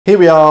Here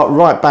we are,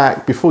 right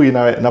back. Before you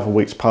know it, another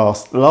week's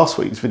passed. Last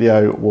week's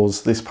video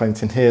was this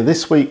painting here.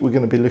 This week we're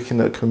going to be looking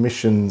at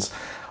commissions.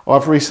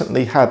 I've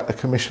recently had a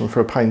commission for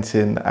a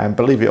painting, and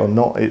believe it or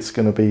not, it's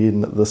going to be in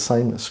the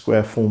same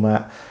square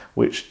format,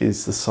 which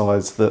is the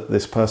size that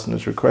this person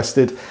has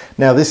requested.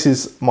 Now, this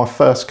is my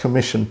first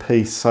commission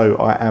piece, so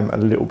I am a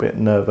little bit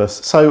nervous.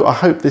 So I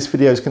hope this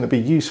video is going to be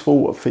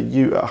useful for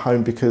you at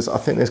home, because I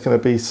think there's going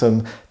to be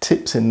some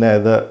tips in there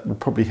that will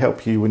probably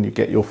help you when you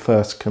get your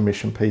first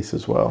commission piece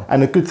as well.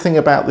 And a good thing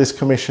about this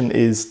commission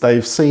is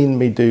they've seen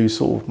me do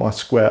sort of my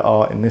square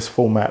art in this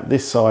format,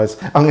 this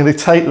size. I'm going to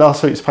take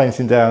last week's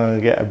painting down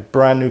and get a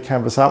brand new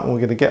canvas up, and we're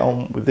going to get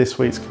on with this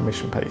week's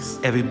commission piece.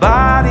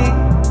 Everybody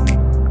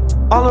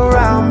all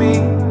around me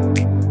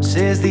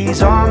says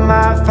these are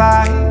my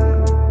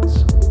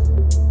fights,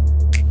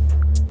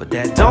 but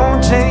that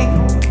don't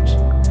change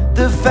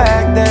the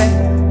fact that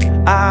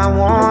I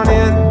want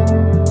it.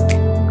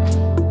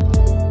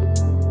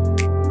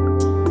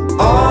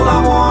 All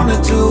I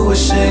wanna do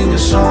is sing a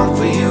song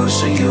for you,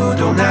 so you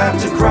don't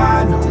have to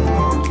cry no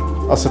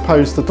more. I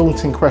suppose the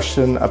daunting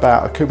question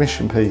about a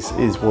commission piece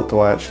is, what do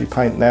I actually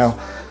paint now?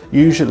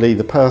 Usually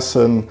the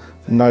person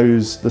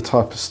knows the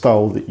type of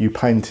style that you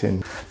paint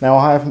in. Now,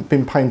 I haven't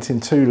been painting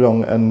too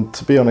long, and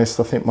to be honest,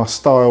 I think my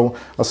style,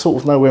 I sort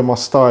of know where my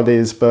style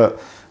is,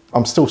 but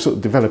I'm still sort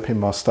of developing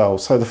my style.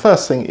 So the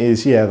first thing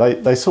is, yeah,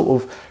 they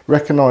sort of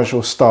recognise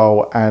your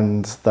style,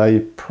 and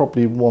they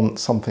probably want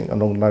something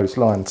along those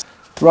lines.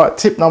 Right,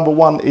 tip number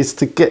one is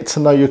to get to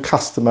know your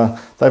customer.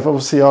 They've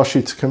obviously asked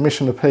you to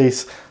commission a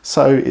piece,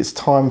 so it's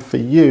time for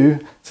you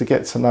to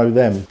get to know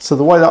them. So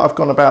the way that I've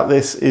gone about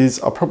this is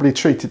I probably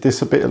treated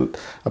this a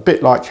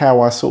bit like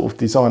how I sort of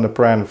design a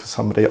brand for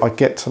somebody. I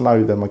get to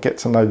know them, I get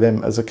to know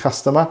them as a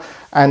customer,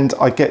 and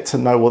I get to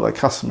know what that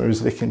customer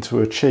is looking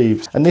to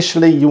achieve.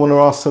 Initially, you want to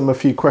ask them a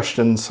few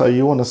questions, so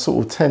you want to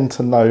sort of tend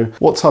to know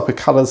what type of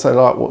colours they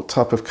like, what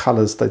type of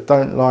colours they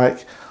don't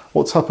like,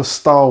 what type of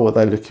style are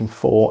they looking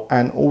for,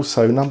 and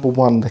also, number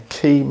one, the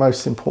key,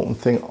 most important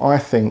thing I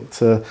think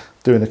to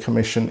doing a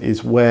commission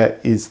is, where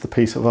is the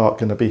piece of art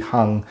going to be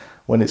hung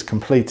when it's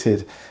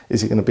completed?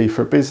 Is it going to be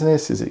for a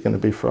business? Is it going to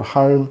be for a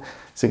home?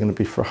 Is it going to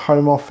be for a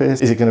home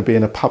office? Is it going to be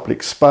in a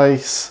public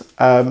space?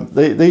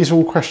 These are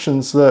all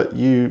questions that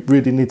you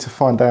really need to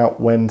find out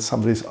when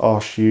somebody's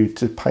asked you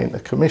to paint a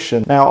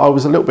commission. Now, I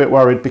was a little bit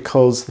worried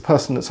because the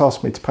person that's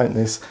asked me to paint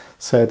this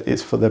said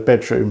it's for their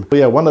bedroom. But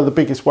yeah, one of the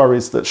biggest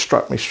worries that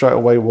struck me straight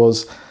away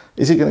was,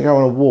 is it going to go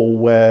on a wall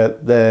where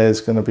there's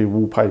going to be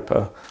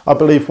wallpaper? I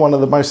believe one of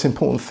the most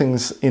important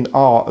things in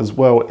art as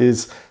well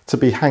is to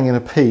be hanging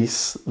a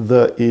piece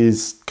that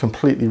is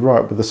completely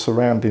right with the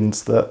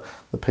surroundings that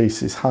the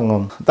piece is hung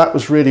on. That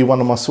was really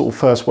one of my sort of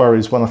first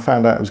worries when I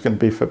found out it was going to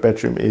be for a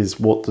bedroom, is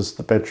what does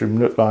the bedroom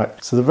look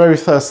like? So the very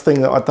first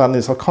thing that I've done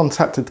is I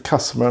contacted the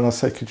customer and I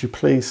said, could you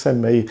please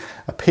send me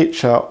a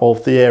picture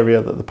of the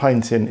area that the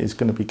painting is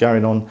going to be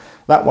going on?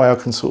 That way I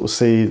can sort of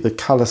see the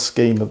colour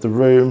scheme of the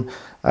room.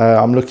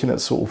 I'm looking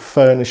at sort of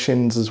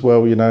furnishings as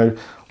well, you know,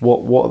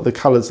 what are the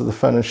colours of the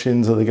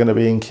furnishings? Are they going to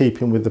be in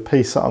keeping with the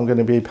piece that I'm going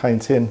to be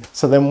painting?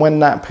 So then when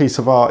that piece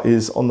of art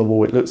is on the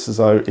wall, it looks as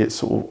though it's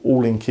sort of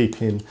all in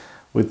keeping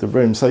with the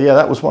room. So yeah,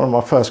 that was one of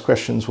my first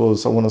questions,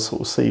 was I want to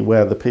sort of see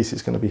where the piece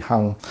is going to be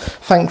hung.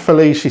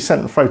 Thankfully, she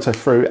sent the photo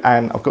through,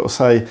 and I've got to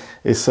say,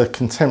 it's a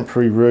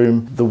contemporary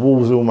room. The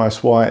walls are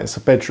almost white. It's a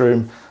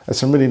bedroom. There's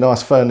some really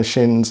nice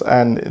furnishings,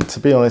 and to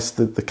be honest,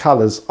 the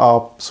colours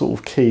are sort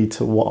of key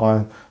to what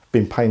I've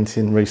been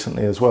painting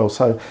recently as well.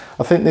 So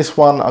I think this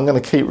one I'm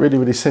going to keep really,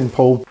 really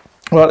simple.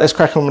 Right, let's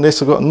crack on with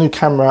this. I've got a new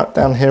camera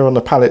down here on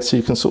the palette, so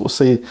you can sort of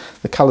see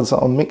the colours that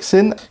I'm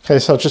mixing. Okay,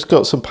 so I've just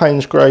got some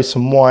Payne's Grey,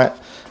 some white,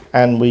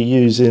 and we're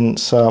using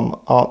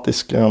some Art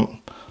Discount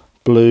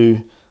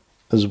blue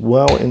as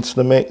well into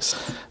the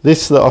mix.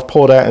 This that I've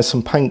poured out is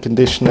some paint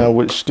conditioner,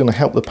 which is going to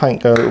help the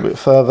paint go a little bit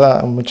further,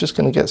 and we're just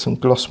going to get some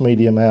gloss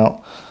medium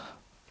out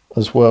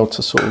as well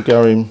to sort of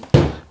go in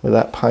with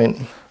that paint.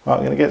 Right,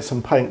 I'm going to get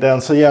some paint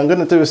down. So yeah, I'm going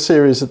to do a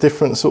series of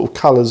different sort of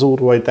colours all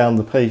the way down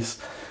the piece.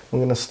 I'm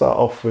going to start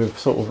off with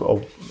sort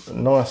of a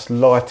nice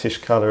lightish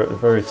colour at the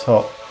very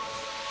top.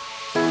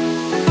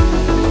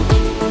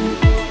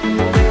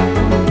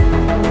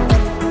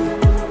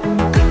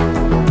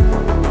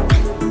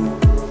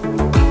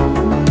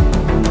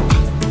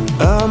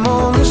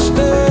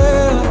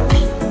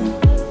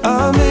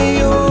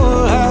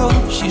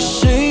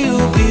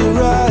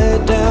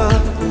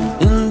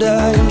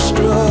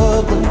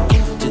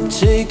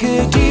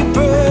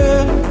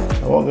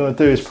 What I'm going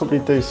to do is probably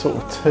do sort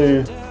of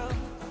two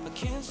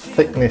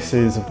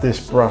thicknesses of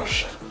this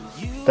brush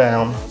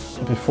down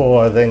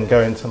before I then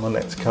go into my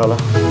next colour.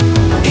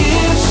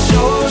 It's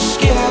so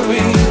scary,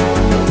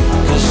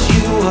 'cause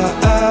you are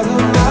out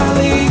of my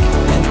league,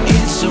 and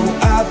it's so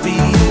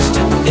obvious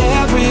to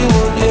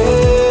everyone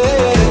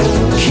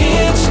else.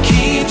 Kids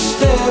keep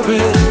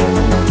staring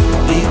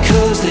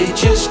because they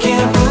just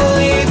can't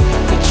believe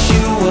that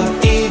you are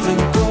even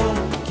going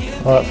to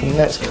give. Alright, for the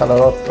next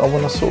colour, I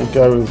want to sort of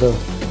go with a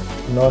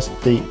nice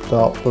deep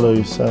dark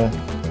blue, so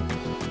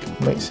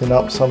mixing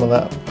up some of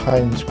that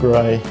Payne's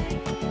grey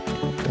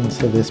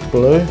into this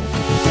blue.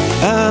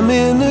 I'm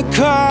in the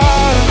car,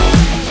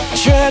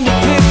 trying to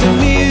pick the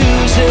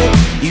music.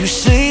 You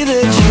say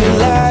that you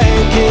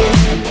like it,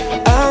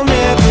 I'll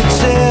never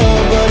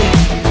tell, but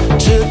it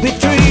took me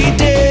 3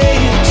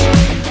 days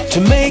to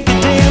make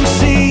a damn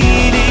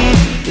CD.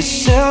 It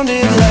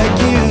sounded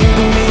like you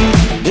to me,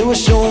 there were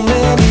so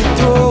many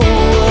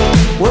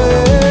throwaways.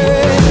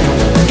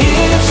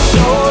 It's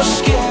so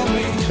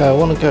scary. Okay, I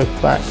want to go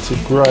back to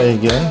grey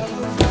again,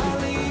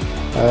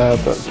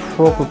 but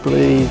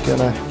probably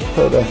gonna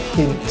put a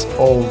hint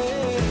of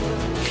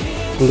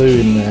blue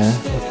in there,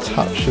 a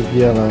touch of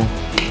yellow.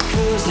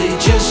 They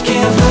just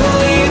can't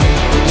believe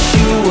that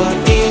you are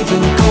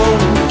even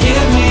gonna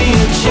give me a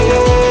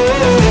chance.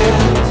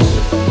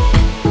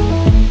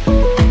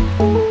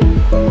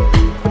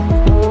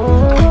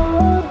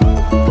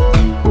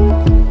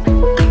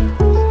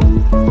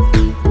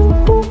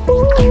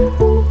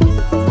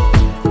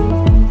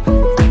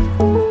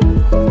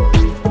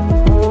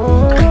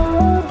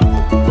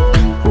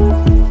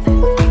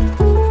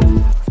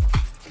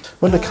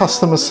 When the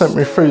customer sent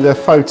me through their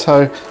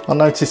photo, I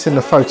noticed in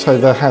the photo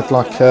they had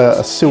like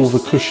a silver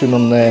cushion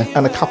on there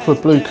and a couple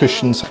of blue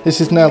cushions.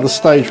 This is now the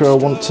stage where I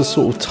want to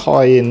sort of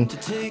tie in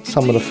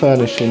some of the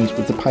furnishings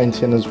with the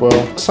painting as well.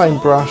 Same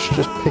brush,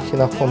 just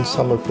picking up on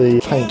some of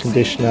the paint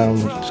conditioner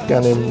and just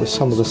going in with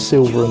some of the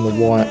silver and the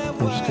white.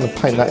 I'm just going to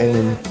paint that in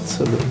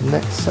into the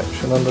next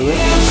section under it.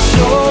 It's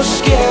so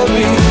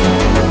scary,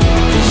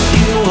 'cause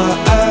you are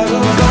out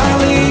of my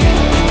league.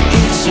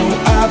 It's so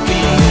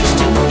obvious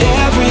to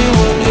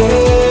everyone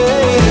else.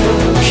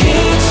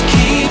 Kids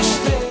keep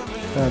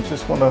staring. I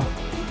just want to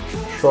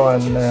try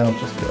and now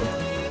just get a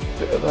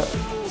bit of that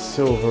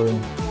silver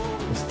in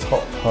this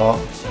top part.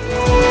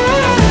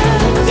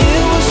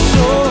 It was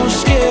so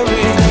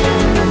scary,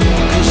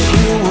 'cause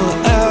you were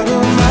out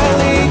of my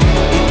league.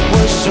 It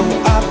was so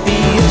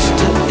obvious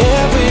to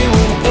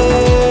everyone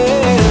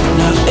else.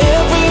 Now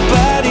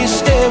everybody's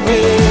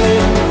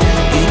staring,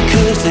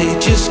 because they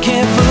just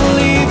can't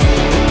believe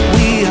that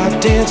we are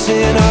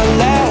dancing our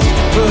last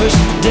first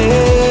dance.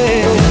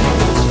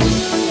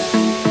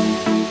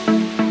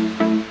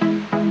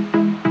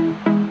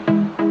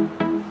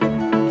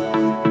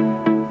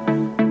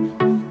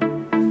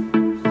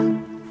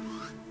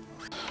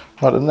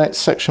 Right, the next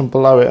section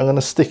below it, I'm going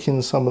to stick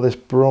in some of this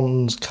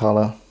bronze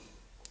colour.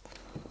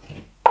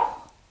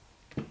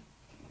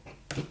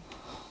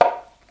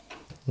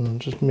 And I'm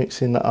just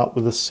mixing that up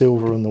with the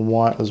silver and the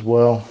white as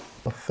well.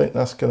 I think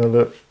that's going to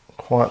look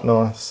quite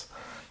nice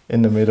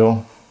in the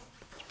middle.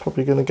 It's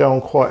probably going to go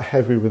on quite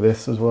heavy with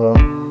this as well.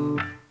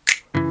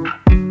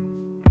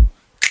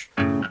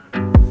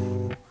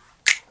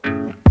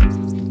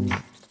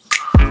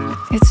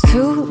 It's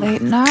too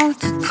late now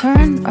to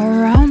turn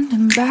around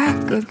and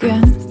back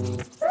again.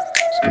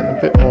 Just getting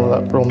a bit more of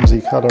that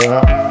bronzy colour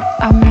out.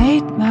 I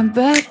made my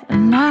bed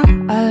and now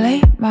I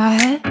lay my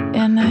head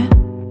in it.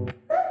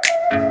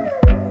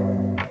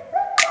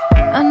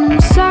 And I'm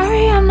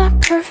sorry I'm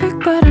not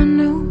perfect, but I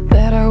knew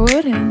that I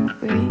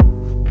wouldn't be.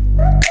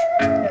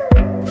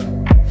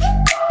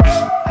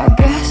 I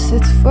guess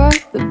it's for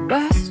the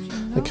best.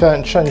 Okay,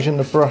 and changing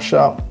the brush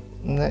up.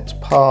 Next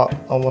part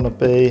I want to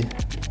be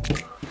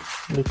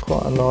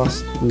quite a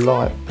nice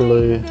light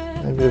blue,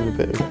 maybe with a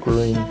bit of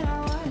green.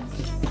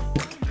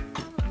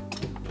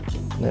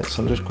 Next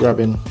I'm just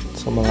grabbing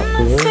some of that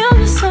blue. I feel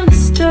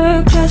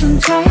misunderstood 'cause I'm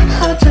trying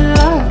hard to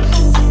love.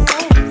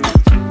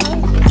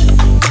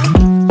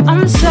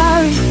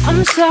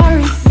 I'm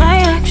sorry, my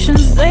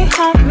actions they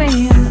haunt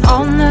me and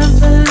I'll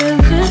never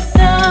live it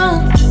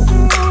down.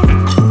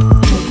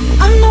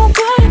 I'm no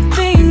good at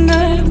being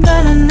good,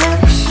 but I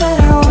never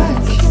said I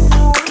was.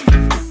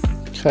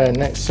 Okay,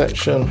 next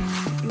section,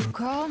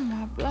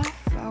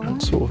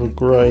 sort of a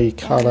grey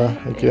colour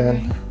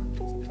again.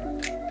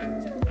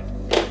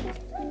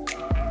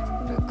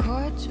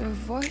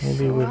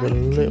 Maybe with a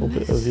little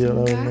bit of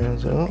yellow in there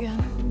as well.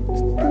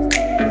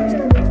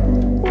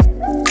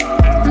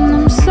 And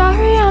I'm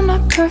sorry I'm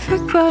not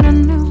perfect, but I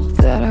knew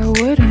that I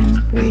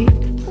wouldn't be.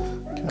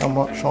 Okay, I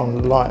might try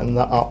and lighten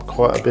that up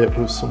quite a bit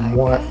with some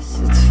white.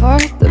 It's for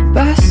the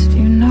best,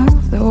 you know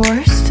the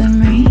worst of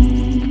me.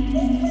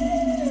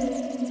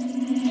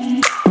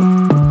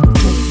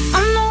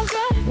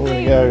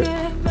 Go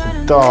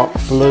dark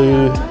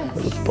blue at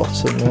the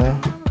bottom there,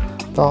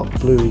 dark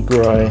bluey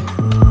grey.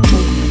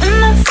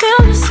 And I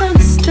feel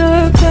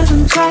misunderstood 'cause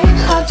I'm trying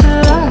hard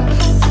to love.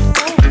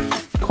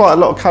 Quite a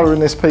lot of colour in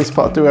this piece,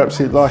 but I do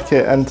absolutely like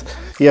it. And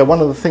yeah,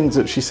 one of the things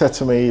that she said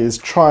to me is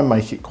try and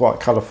make it quite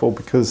colourful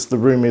because the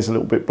room is a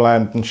little bit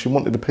bland, and she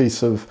wanted a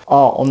piece of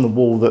art on the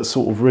wall that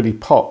sort of really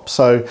pops.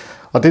 So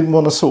I didn't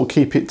want to sort of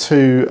keep it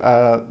to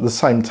the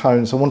same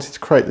tones. I wanted to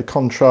create the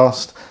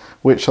contrast,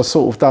 which I've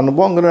sort of done. And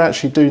what I'm going to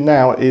actually do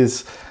now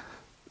is,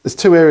 there's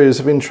two areas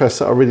of interest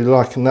that I really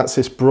like, and that's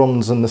this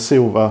bronze and the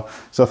silver.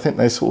 So I think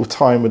they sort of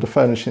tie in with the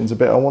furnishings a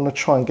bit. I want to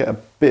try and get a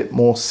bit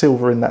more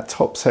silver in that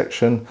top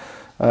section,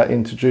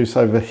 introduce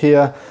over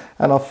here.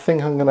 And I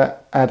think I'm going to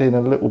add in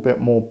a little bit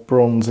more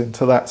bronze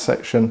into that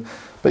section.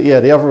 But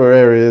yeah, the other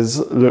areas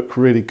look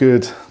really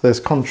good. There's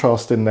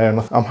contrast in there,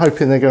 and I'm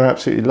hoping they're going to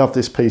absolutely love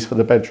this piece for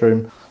the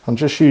bedroom. I'm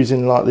just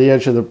using like the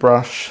edge of the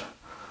brush,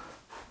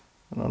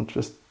 and I'm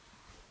just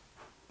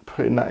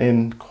putting that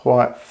in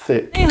quite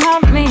thick.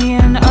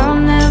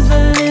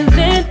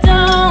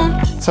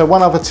 So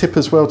one other tip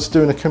as well to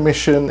doing a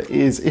commission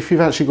is if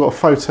you've actually got a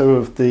photo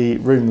of the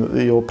room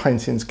that your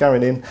painting's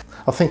going in,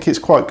 I think it's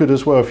quite good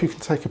as well if you can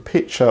take a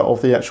picture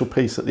of the actual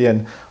piece at the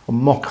end and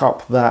mock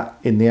up that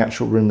in the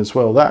actual room as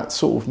well. That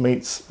sort of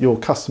meets your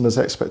customers'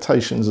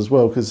 expectations as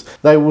well, because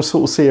they will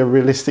sort of see a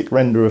realistic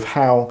render of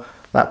how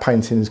that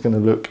painting is going to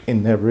look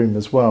in their room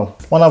as well.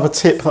 One other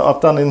tip that I've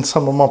done in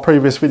some of my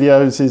previous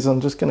videos is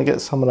I'm just going to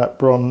get some of that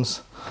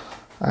bronze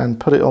and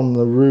put it on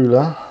the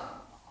ruler,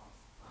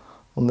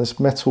 on this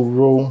metal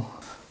rule,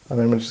 and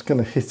then we're just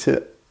going to hit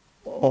it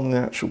on the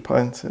actual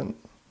painting.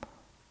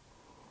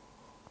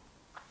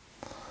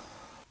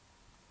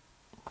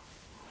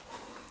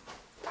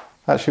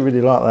 I actually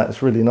really like that.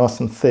 It's really nice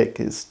and thick.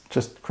 It's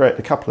just create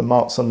a couple of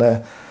marks on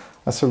there.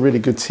 That's a really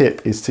good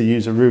tip, is to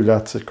use a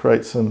ruler to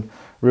create some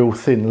real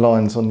thin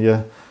lines on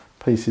your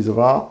pieces of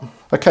art.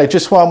 Okay,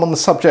 just while I'm on the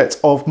subject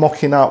of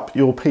mocking up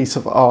your piece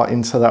of art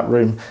into that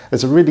room,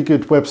 there's a really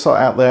good website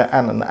out there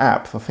and an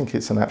app. I think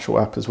it's an actual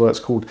app as well. It's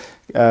called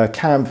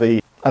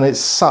Canvy, and it's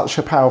such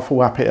a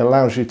powerful app. It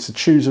allows you to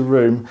choose a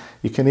room,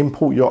 you can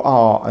import your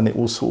art, and it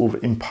will sort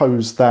of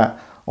impose that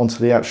onto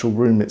the actual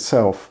room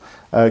itself.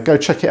 Go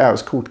check it out.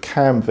 It's called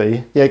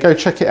Canvy. Yeah, go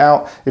check it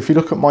out. If you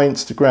look at my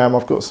Instagram,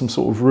 I've got some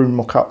sort of room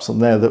mock-ups on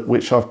there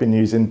which I've been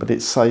using, but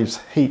it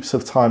saves heaps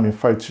of time in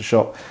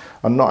Photoshop.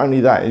 And not only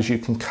that, is you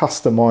can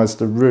customize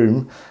the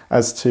room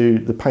as to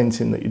the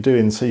painting that you're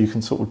doing. So you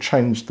can sort of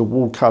change the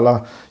wall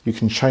color, you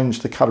can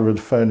change the color of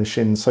the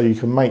furnishing, so you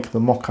can make the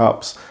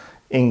mock-ups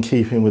in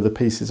keeping with the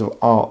pieces of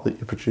art that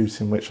you're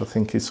producing, which I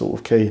think is sort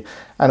of key.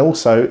 And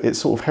also it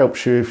sort of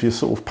helps you if you're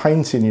sort of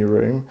painting your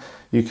room,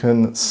 you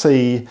can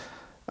see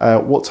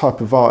what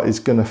type of art is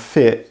going to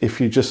fit if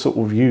you just sort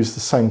of use the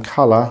same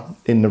colour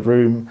in the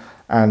room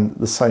and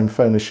the same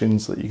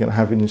furnishings that you're going to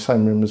have in your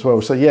same room as well.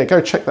 So yeah,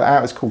 go check that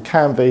out. It's called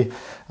Canvy.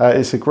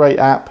 It's a great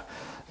app,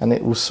 and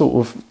it will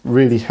sort of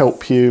really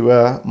help you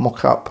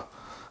mock up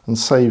and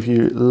save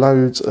you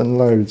loads and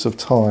loads of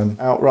time.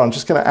 Right, I'm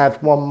just going to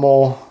add one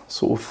more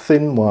sort of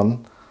thin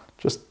one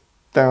just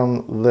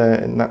down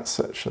there in that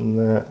section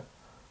there.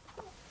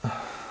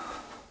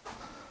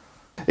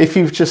 If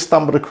you've just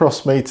stumbled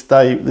across me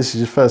today, this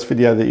is your first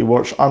video that you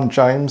watch, I'm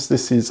James,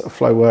 this is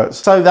Flowworks.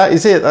 So that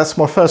is it, that's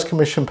my first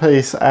commission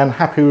piece, and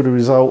happy with the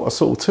result. I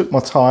sort of took my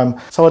time.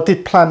 So I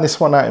did plan this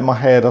one out in my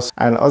head,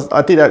 and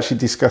I did actually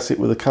discuss it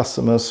with the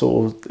customer,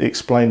 sort of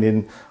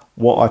explaining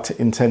what I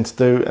intend to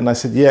do, and they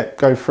said, yeah,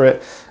 go for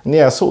it. And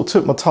yeah, I sort of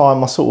took my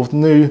time. I sort of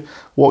knew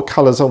what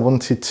colours I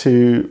wanted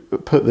to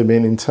put them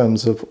in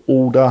terms of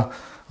order.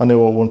 I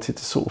knew I wanted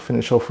to sort of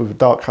finish off with a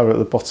dark colour at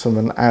the bottom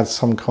and add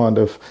some kind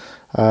of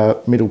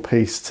middle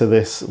piece to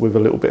this with a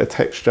little bit of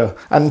texture,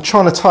 and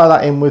trying to tie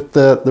that in with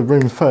the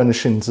room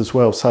furnishings as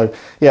well. So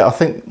yeah, I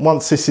think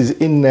once this is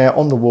in there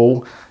on the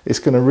wall, it's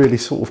going to really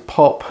sort of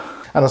pop.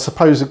 And I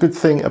suppose a good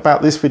thing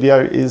about this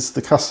video is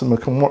the customer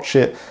can watch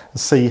it and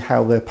see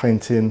how their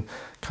painting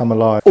come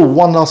alive. Oh,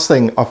 one last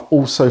thing, I've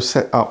also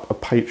set up a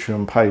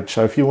Patreon page.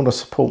 So if you want to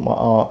support my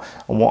art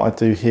and what I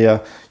do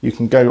here, you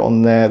can go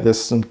on there. There's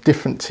some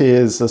different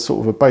tiers. There's sort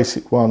of a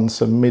basic one,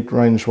 some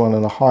mid-range one,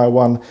 and a higher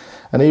one.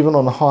 And even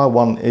on the higher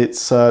one,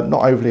 it's not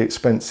overly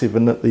expensive.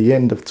 And at the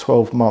end of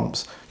 12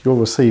 months, you'll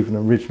receive an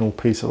original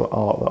piece of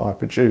art that I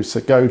produce.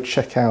 So go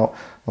check out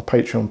my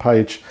Patreon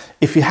page.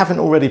 If you haven't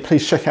already,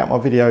 please check out my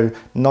video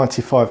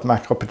 95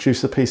 Mac. I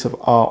produced a piece of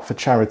art for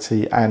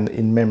charity and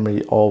in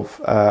memory of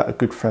a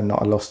good friend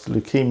that I lost to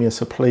leukemia.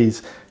 So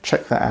please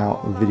check that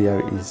out. The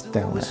video is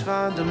down there.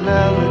 Find a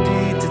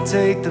melody to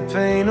take the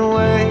pain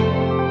away.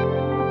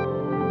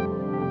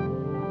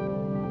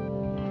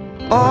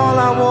 All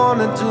I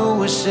wanna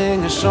do is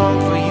sing a song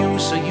for you,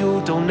 so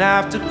you don't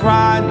have to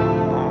cry no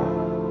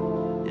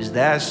more. Is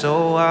that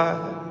so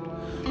hard?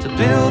 To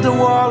build a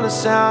wall of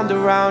sound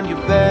around your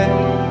bed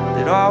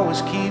that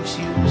always keeps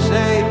you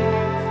safe.